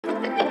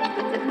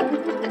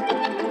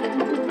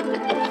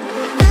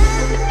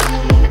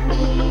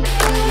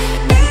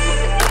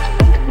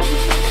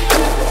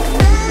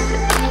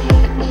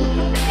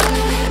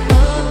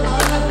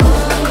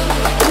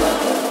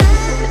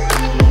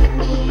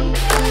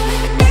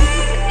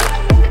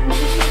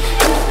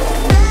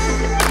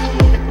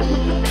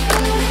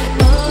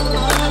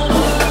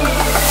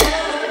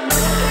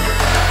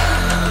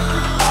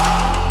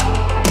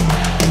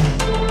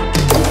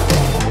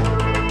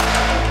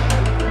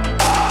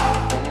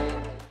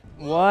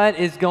What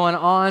is going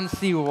on,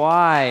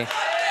 CY?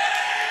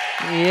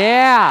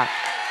 Yeah.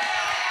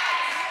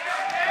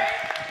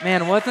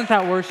 Man, wasn't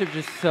that worship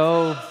just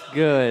so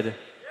good?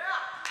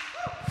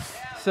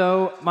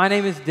 So, my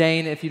name is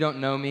Dayne. If you don't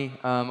know me,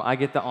 I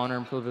get the honor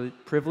and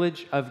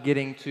privilege of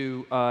getting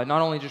to not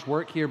only just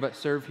work here, but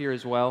serve here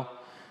as well.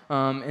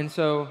 And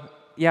so,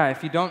 yeah,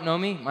 if you don't know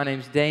me, my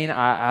name's Dayne.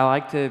 I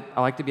like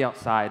to be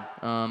outside.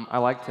 I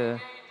like to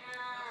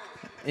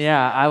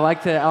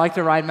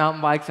ride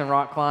mountain bikes and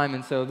rock climb.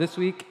 And so this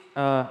week,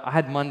 I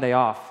had Monday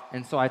off.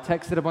 And so I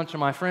texted a bunch of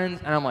my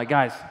friends, and I'm like,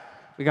 guys,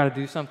 we got to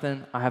do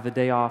something. I have the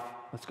day off.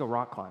 Let's go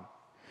rock climb.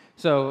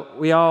 So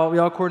we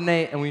all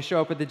coordinate, and we show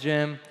up at the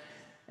gym,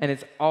 and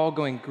it's all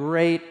going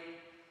great.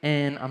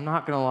 And I'm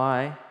not going to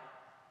lie,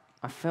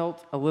 I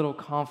felt a little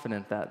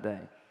confident that day,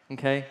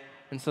 okay?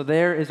 And so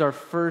there is our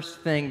first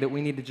thing that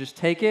we need to just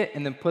take it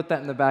and then put that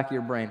in the back of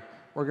your brain.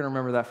 We're going to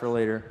remember that for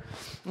later.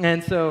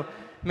 And so,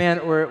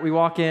 man, we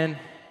walk in,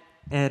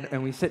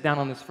 and we sit down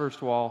on this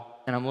first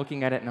wall, and I'm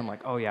looking at it, and I'm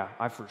like, oh, yeah,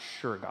 I for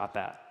sure got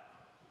that.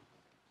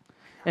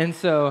 And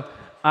so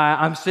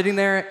I'm sitting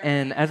there,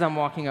 and as I'm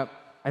walking up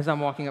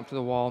to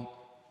the wall,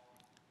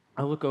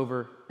 I look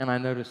over, and I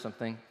notice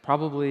something,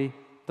 probably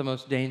the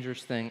most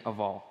dangerous thing of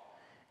all.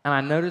 And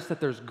I notice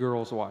that there's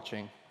girls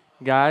watching.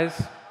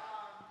 Guys,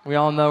 we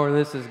all know where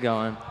this is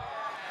going.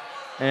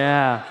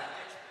 Yeah.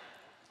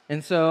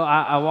 And so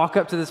I walk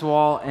up to this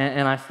wall,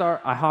 and I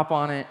hop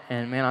on it,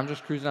 and man, I'm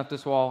just cruising up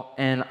this wall,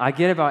 and I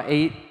get about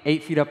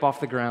eight feet up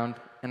off the ground,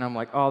 and I'm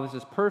like, oh, this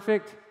is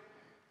perfect.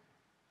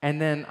 And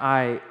then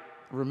I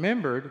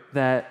remembered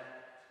that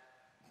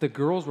the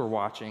girls were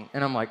watching,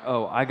 and I'm like,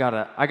 oh, I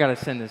gotta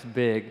send this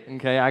big,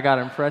 okay? I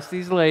gotta impress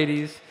these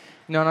ladies.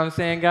 You know what I'm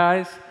saying,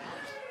 guys?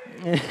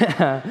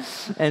 Yeah.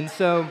 And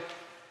so,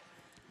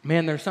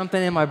 man, there's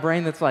something in my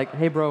brain that's like,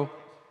 hey, bro,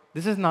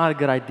 this is not a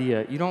good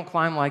idea. You don't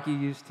climb like you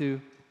used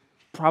to.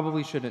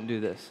 Probably shouldn't do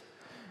this.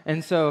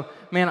 And so,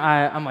 man,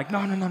 I'm like,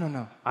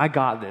 no. I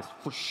got this.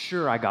 For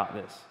sure I got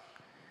this.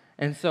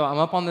 And so I'm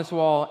up on this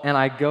wall, and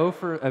I go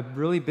for a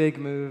really big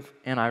move,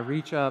 and I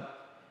reach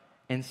up,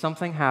 and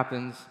something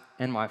happens,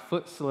 and my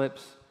foot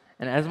slips,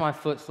 and as my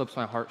foot slips,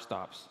 my heart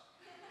stops.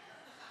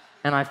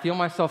 And I feel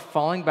myself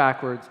falling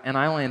backwards, and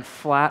I land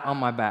flat on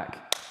my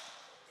back.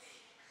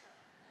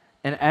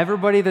 And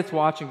everybody that's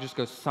watching just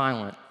goes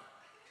silent.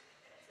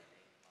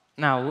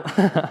 Now,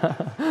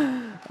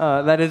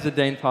 that is a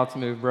Dayne Potts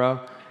move, bro.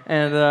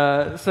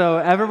 And so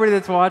everybody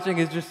that's watching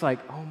is just like,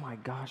 oh my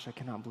gosh, I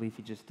cannot believe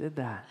he just did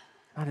that.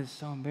 That is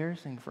so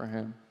embarrassing for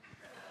him.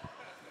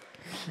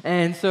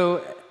 And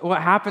so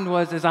what happened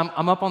is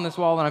I'm up on this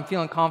wall, and I'm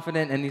feeling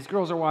confident, and these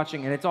girls are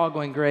watching, and it's all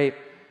going great.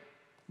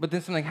 But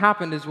then something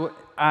happened is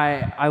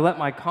I let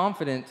my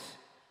confidence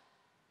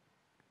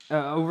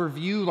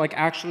overview like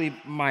actually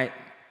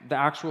the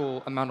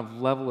actual amount of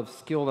level of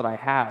skill that I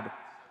had.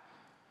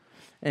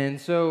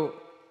 And so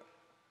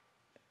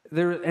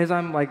there, as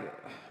I'm like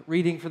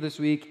reading for this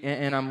week,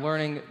 and I'm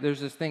learning, there's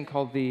this thing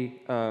called the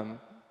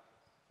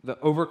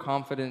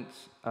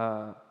overconfidence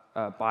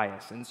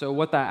bias. And so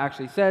what that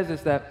actually says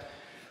is that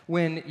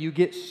when you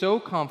get so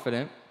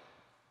confident,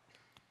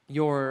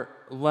 your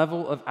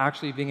level of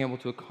actually being able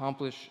to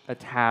accomplish a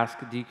task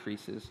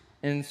decreases.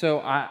 And so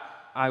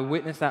I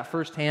witnessed that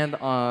firsthand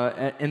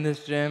in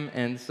this gym,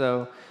 and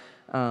so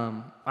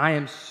I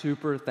am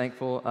super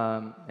thankful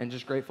and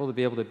just grateful to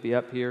be able to be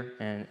up here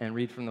and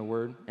read from the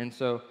Word. And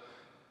so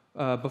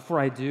before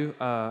I do,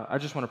 I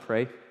just want to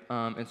pray.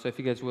 And so if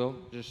you guys will,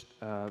 just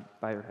bow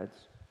your heads.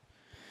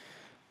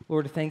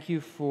 Lord, thank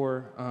you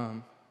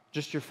for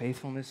just your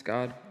faithfulness,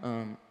 God.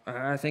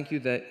 I thank you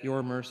that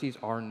your mercies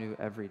are new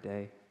every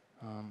day.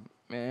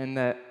 And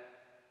that,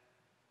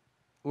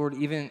 Lord,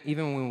 even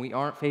when we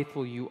aren't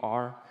faithful, you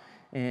are.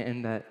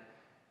 And that,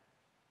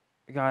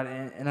 God,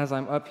 and as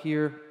I'm up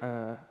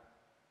here,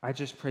 I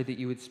just pray that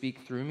you would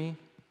speak through me,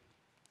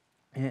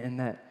 and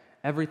that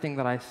everything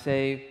that I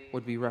say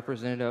would be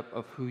representative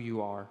of who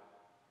you are.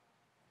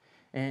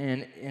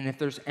 And if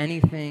there's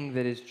anything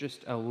that is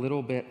just a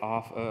little bit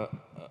off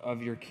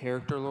of your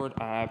character, Lord,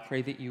 I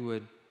pray that you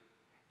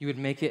would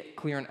make it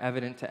clear and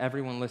evident to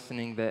everyone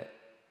listening that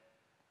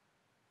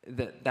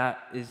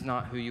is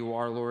not who you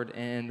are, Lord,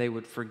 and they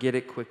would forget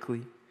it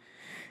quickly.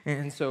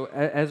 And so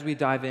as we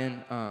dive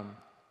in,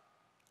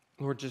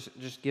 Lord,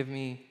 just give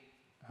me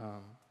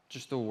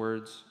just the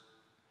words.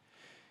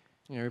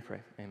 We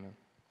pray. Amen.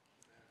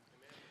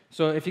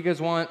 So if you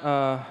guys want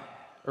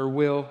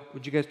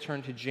would you guys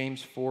turn to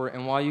James 4?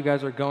 And while you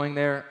guys are going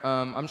there,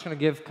 I'm just going to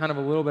give kind of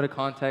a little bit of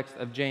context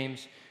of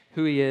James,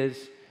 who he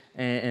is,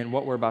 and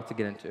what we're about to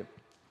get into.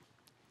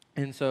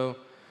 And so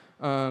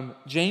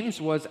James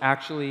was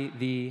actually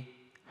the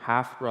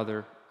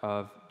half-brother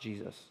of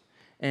Jesus.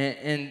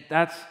 And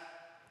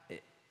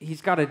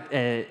he's got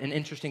an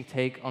interesting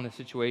take on the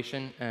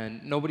situation,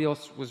 and nobody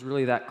else was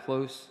really that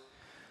close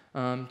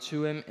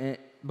to him.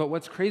 But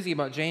what's crazy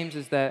about James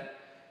is that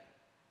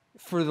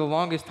for the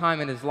longest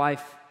time in his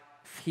life,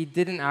 he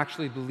didn't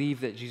actually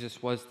believe that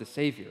Jesus was the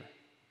Savior.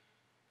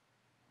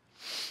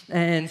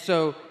 And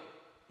so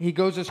he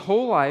goes his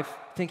whole life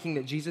thinking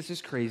that Jesus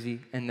is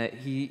crazy and that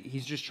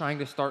he's just trying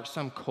to start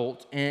some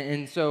cult.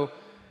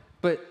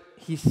 But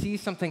he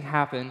sees something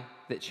happen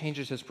that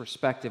changes his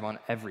perspective on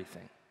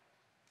everything.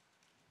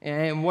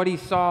 And what he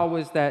saw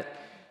was that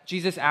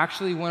Jesus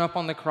actually went up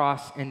on the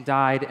cross and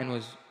died and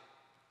was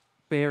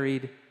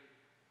buried,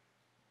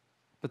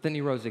 but then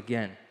he rose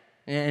again.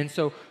 And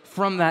so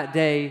from that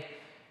day,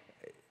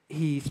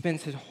 he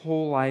spends his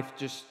whole life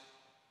just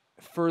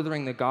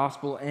furthering the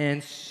gospel,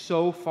 and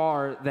so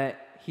far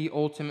that he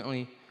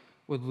ultimately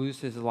would lose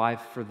his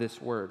life for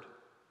this word.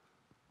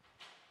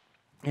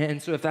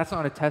 And so if that's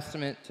not a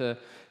testament to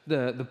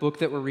the book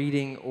that we're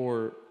reading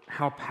or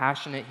how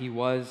passionate he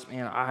was,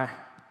 man, I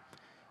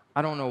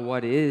don't know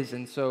what is.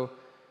 And so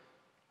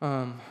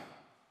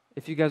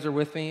if you guys are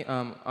with me,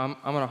 I'm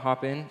going to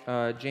hop in.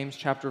 James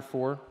chapter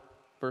 4,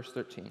 verse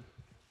 13.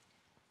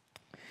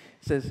 It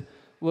says,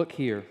 "Look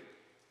here,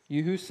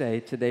 you who say,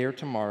 today or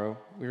tomorrow,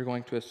 we are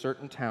going to a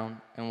certain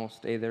town and will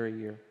stay there a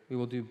year. We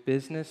will do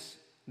business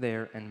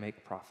there and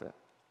make profit.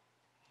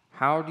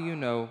 How do you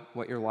know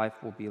what your life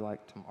will be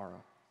like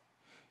tomorrow?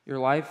 Your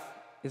life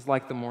is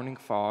like the morning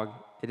fog.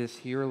 It is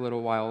here a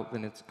little while,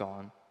 then it's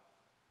gone.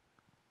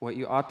 What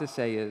you ought to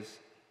say is,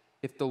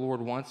 if the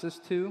Lord wants us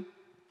to,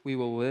 we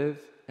will live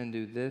and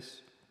do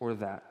this or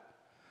that.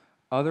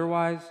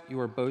 Otherwise, you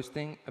are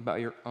boasting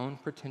about your own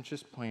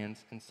pretentious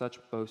plans, and such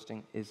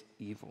boasting is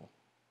evil.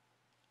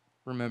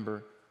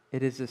 Remember,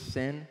 it is a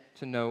sin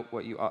to know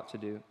what you ought to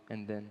do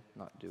and then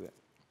not do it."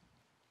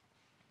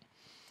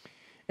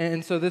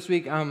 And so this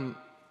week,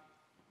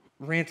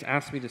 Rance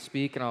asked me to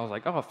speak, and I was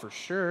like, oh, for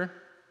sure.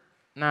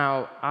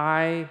 Now,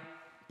 I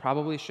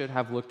probably should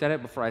have looked at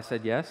it before I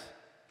said yes.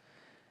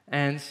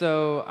 And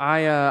so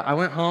I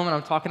went home, and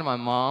I'm talking to my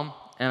mom,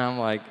 and I'm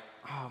like,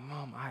 oh,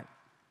 Mom,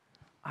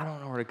 I don't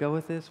know where to go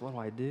with this. What do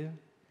I do?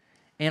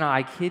 And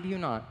I kid you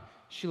not,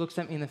 she looks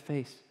at me in the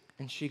face,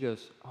 and she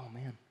goes, oh,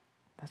 man,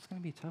 that's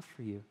going to be tough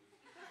for you.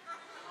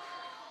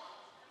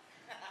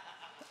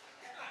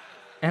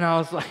 And I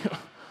was like,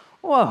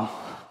 whoa,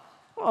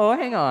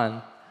 hang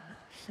on.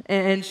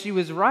 And she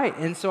was right.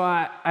 And so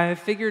I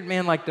figured,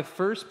 man, like the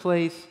first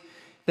place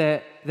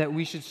that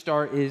we should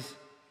start is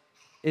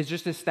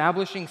just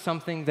establishing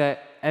something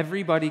that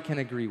everybody can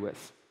agree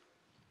with.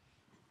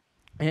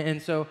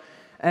 And so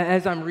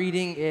as I'm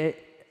reading it,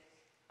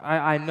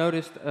 I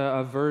noticed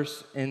a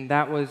verse, and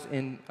that was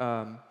in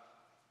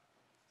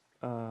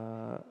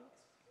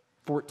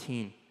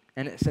 14.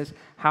 And it says,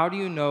 how do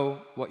you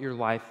know what your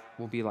life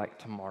will be like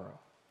tomorrow?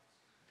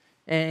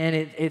 And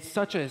it's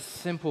such a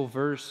simple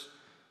verse,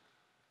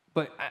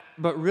 but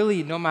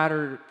really, no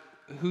matter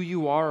who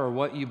you are or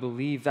what you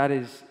believe, that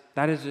is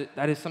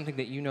something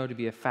that you know to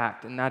be a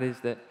fact, and that is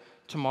that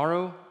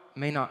tomorrow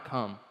may not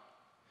come.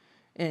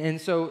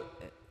 And so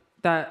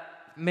that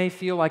may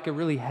feel like a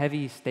really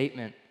heavy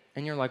statement,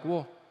 and you're like,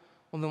 well,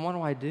 then what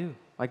do I do?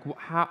 Like,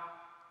 how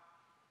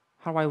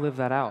do I live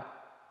that out?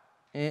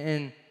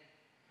 And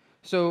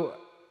so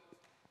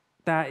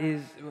that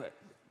is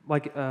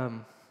like,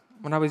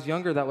 when I was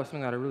younger, that was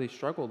something that I really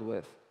struggled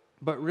with.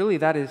 But really,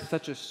 that is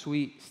such a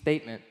sweet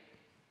statement,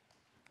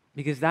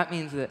 because that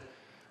means that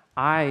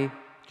I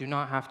do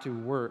not have to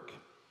work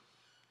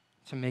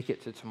to make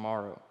it to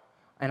tomorrow.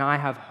 And I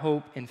have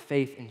hope and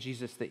faith in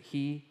Jesus that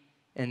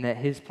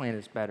his plan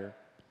is better.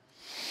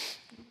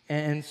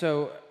 And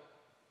so,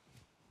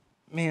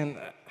 man,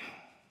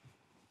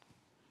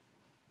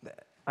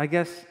 I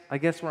guess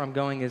where I'm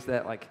going is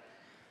that, like,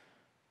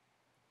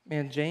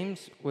 man,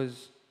 James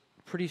was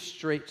pretty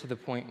straight to the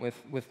point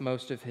with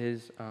most of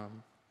his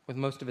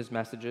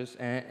messages,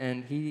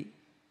 and he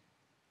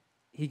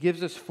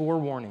gives us 4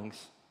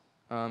 warnings.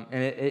 And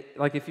it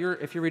like if you're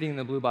reading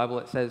the Blue Bible,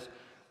 it says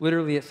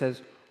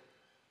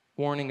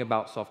warning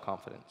about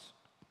self-confidence.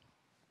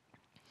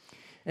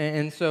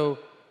 And so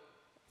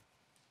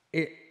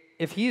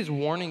if he is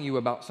warning you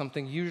about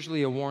something,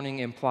 usually a warning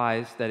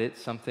implies that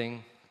it's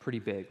something pretty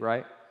big,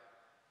 right?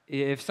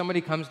 If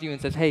somebody comes to you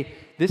and says, hey,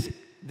 this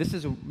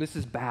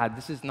is bad,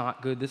 this is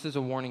not good, this is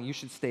a warning, you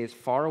should stay as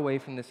far away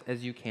from this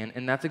as you can.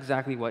 And that's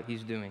exactly what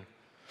he's doing.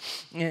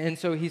 And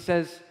so he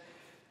says,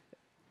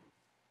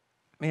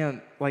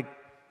 man, like,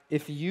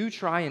 if you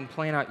try and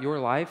plan out your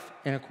life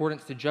in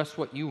accordance to just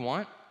what you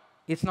want,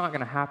 it's not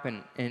going to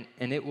happen, and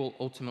it will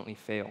ultimately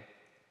fail.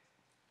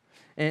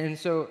 And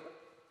so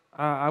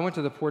I went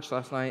to the porch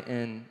last night,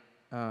 and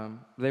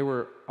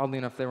oddly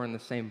enough, they were in the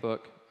same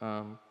book,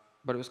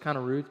 but it was kind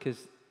of rude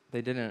because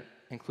they didn't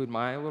include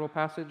my little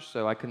passage,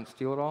 so I couldn't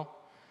steal it all.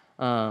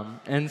 Man,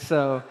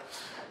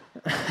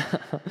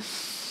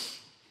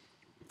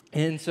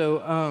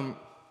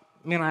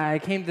 I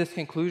came to this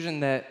conclusion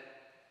that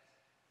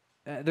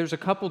there's a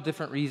couple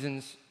different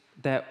reasons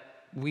that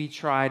we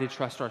try to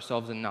trust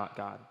ourselves and not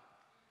God.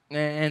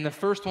 And the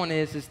first one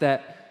is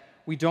that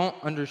we don't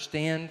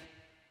understand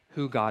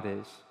who God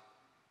is.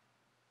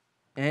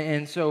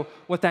 And so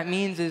what that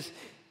means is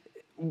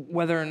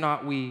whether or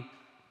not we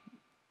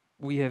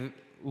have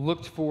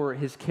looked for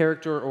his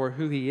character or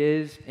who he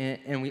is,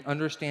 and we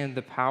understand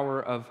the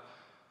power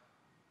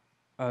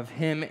of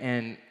him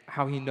and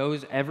how he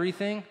knows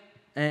everything.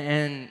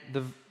 And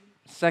the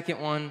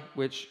second one,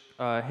 which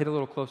hit a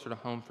little closer to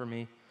home for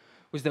me,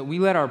 was that we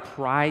let our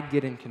pride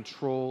get in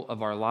control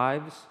of our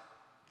lives.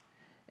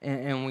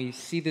 And we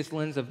see this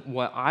lens of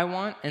what I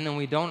want, and then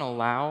we don't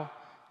allow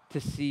to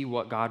see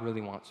what God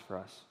really wants for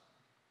us.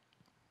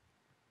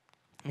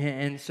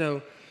 And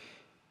so,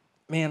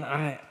 man,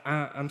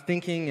 I'm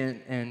thinking,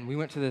 and we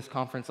went to this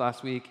conference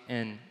last week,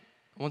 and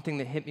one thing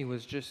that hit me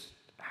was just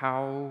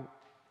how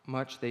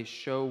much they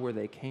show where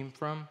they came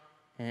from.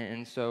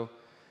 And so,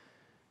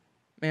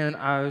 man,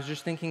 I was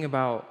just thinking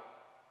about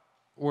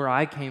where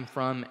I came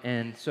from,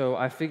 and so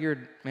I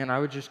figured, man, I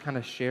would just kind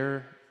of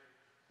share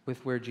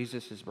with where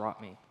Jesus has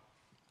brought me.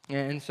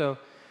 And so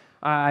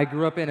I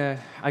grew up in a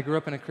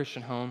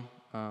Christian home.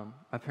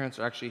 My parents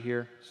are actually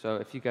here, so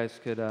if you guys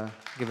could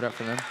give it up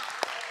for them.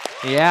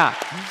 Yeah.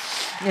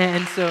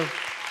 And so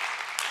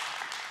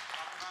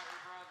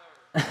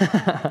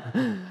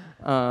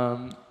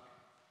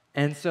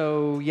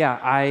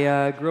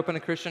I grew up in a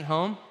Christian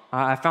home.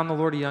 I found the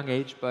Lord at a young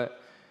age,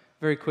 but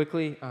very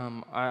quickly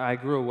I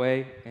grew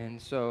away.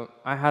 And so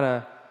I had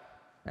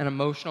an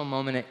emotional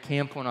moment at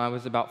camp when I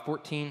was about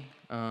 14,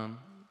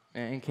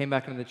 and came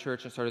back into the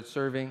church and started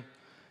serving.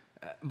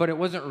 But it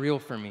wasn't real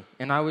for me.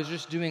 And I was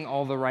just doing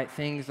all the right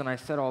things, and I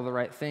said all the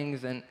right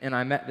things, and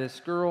I met this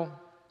girl,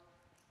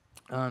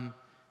 and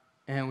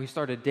we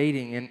started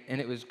dating, and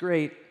it was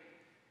great.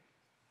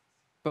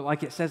 But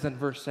like it says in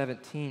verse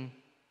 17,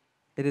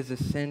 it is a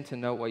sin to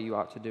know what you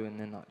ought to do and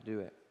then not do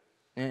it.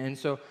 And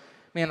so,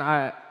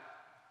 man,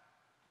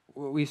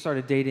 we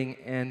started dating,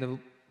 and the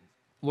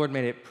Lord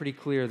made it pretty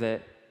clear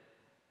that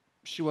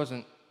she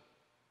wasn't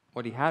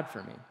what he had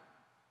for me.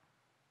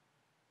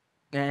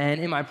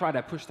 And in my pride,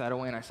 I pushed that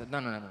away, and I said,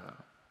 no,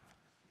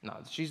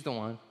 she's the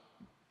one.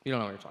 You don't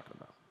know what you're talking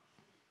about.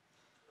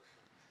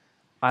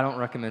 I don't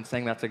recommend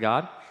saying that to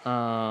God.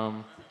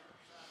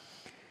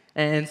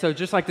 And so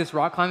just like this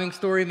rock climbing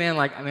story,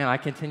 I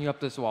continue up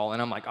this wall,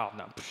 and I'm like, oh,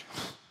 no,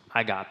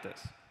 I got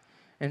this.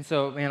 And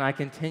so, man, I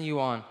continue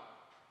on,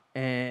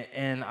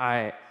 and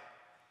I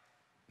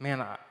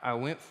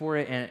went for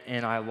it,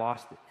 and I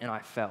lost it, and I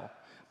fell.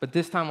 But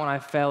this time when I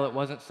fell, it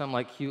wasn't some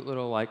cute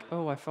little I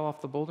fell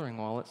off the bouldering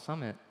wall at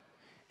Summit.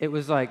 It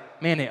was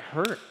man, it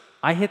hurt.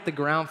 I hit the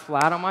ground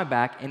flat on my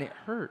back, and it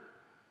hurt.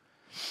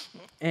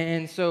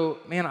 And so,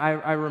 man,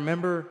 I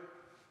remember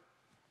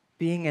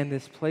being in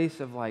this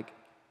place of I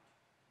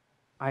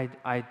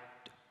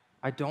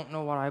don't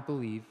know what I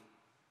believe.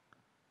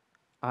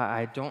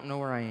 I don't know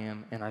where I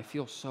am, and I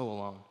feel so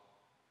alone.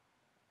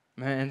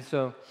 Man, and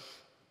so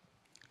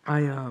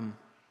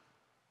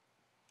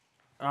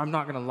I'm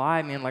not gonna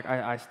lie, man.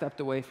 I stepped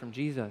away from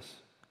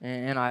Jesus,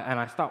 and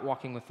I stopped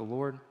walking with the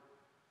Lord.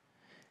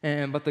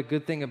 But the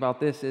good thing about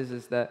this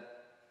is that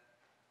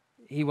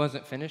He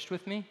wasn't finished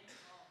with me.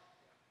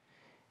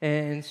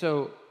 And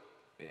so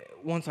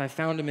once I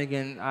found Him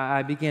again,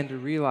 I began to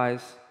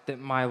realize that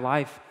my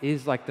life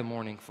is like the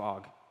morning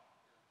fog.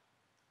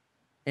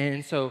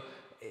 And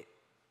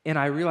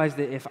I realized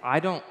that if I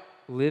don't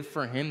live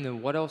for Him,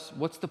 then what else?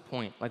 What's the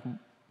point?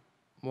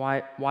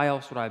 Why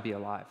else would I be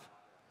alive?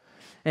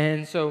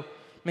 And so,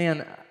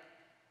 man,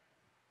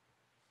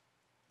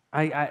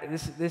 I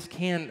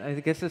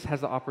guess this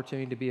has the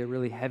opportunity to be a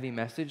really heavy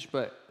message,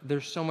 but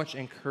there's so much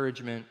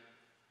encouragement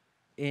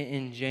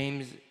in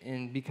James,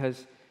 and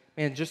because,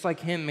 man, just like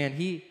him, man,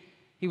 he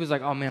was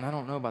like, oh man, I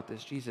don't know about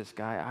this Jesus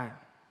guy.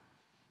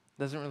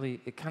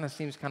 It kind of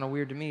seems kind of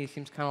weird to me. He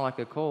seems kind of like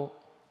a cult.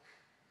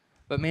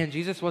 But man,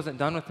 Jesus wasn't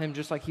done with him,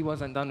 just like he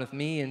wasn't done with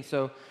me. And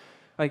so,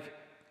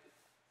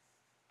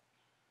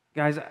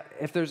 guys,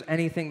 if there's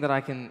anything that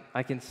I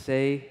can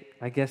say,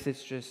 I guess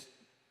it's just,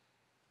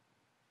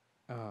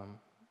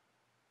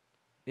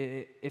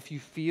 if you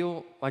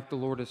feel like the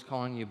Lord is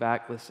calling you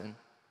back, listen,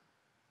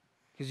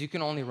 because you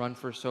can only run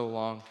for so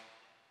long.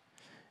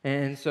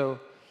 And so,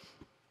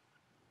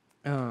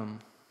 I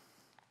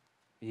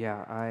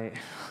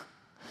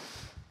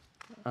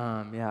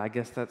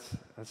guess that's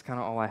kind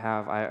of all I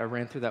have. I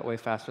ran through that way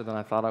faster than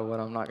I thought I would.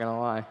 I'm not gonna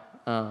lie.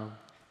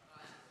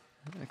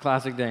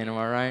 Classic Dayne, am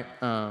I right?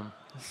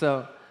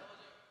 So,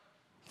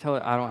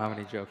 I don't have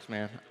any jokes,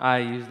 man. I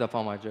used up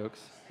all my jokes.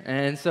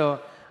 And so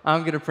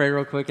I'm going to pray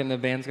real quick, and the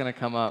band's going to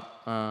come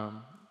up.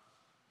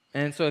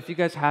 And so if you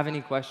guys have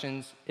any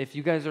questions, if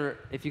you guys are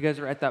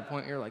at that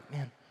point, you're like,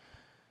 man,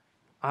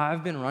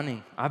 I've been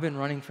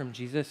running from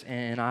Jesus,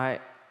 and I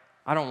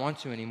don't want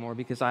to anymore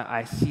because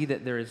I see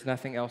that there is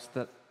nothing else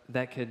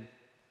that could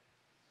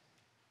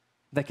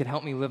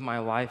help me live my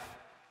life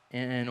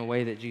in a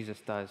way that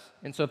Jesus does.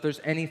 And so if there's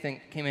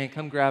anything,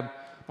 come grab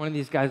one of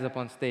these guys up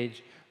on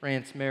stage,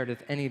 Rance,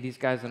 Meredith, any of these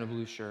guys in a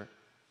blue shirt.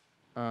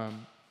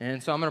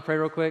 And so I'm going to pray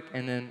real quick,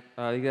 and then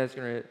you guys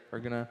are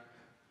going to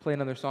play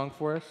another song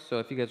for us. So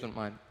if you guys wouldn't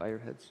mind, bow your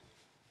heads.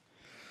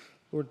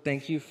 Lord,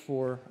 thank you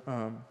for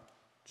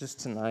just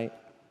tonight.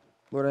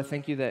 Lord, I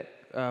thank you that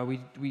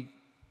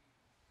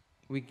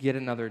we get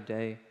another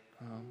day,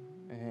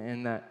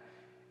 and that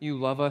you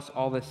love us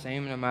all the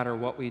same no matter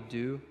what we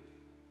do.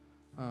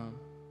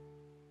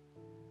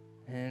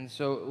 And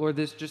so, Lord,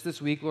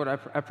 this week, Lord, I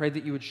pray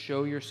that you would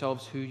show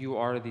yourselves who you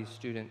are to these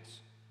students.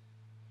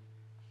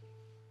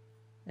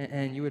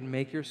 And you would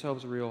make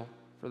yourselves real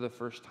for the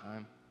first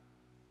time.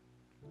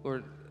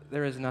 Lord,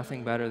 there is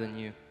nothing better than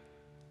you.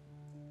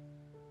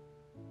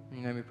 In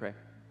your name we pray.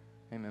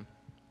 Amen.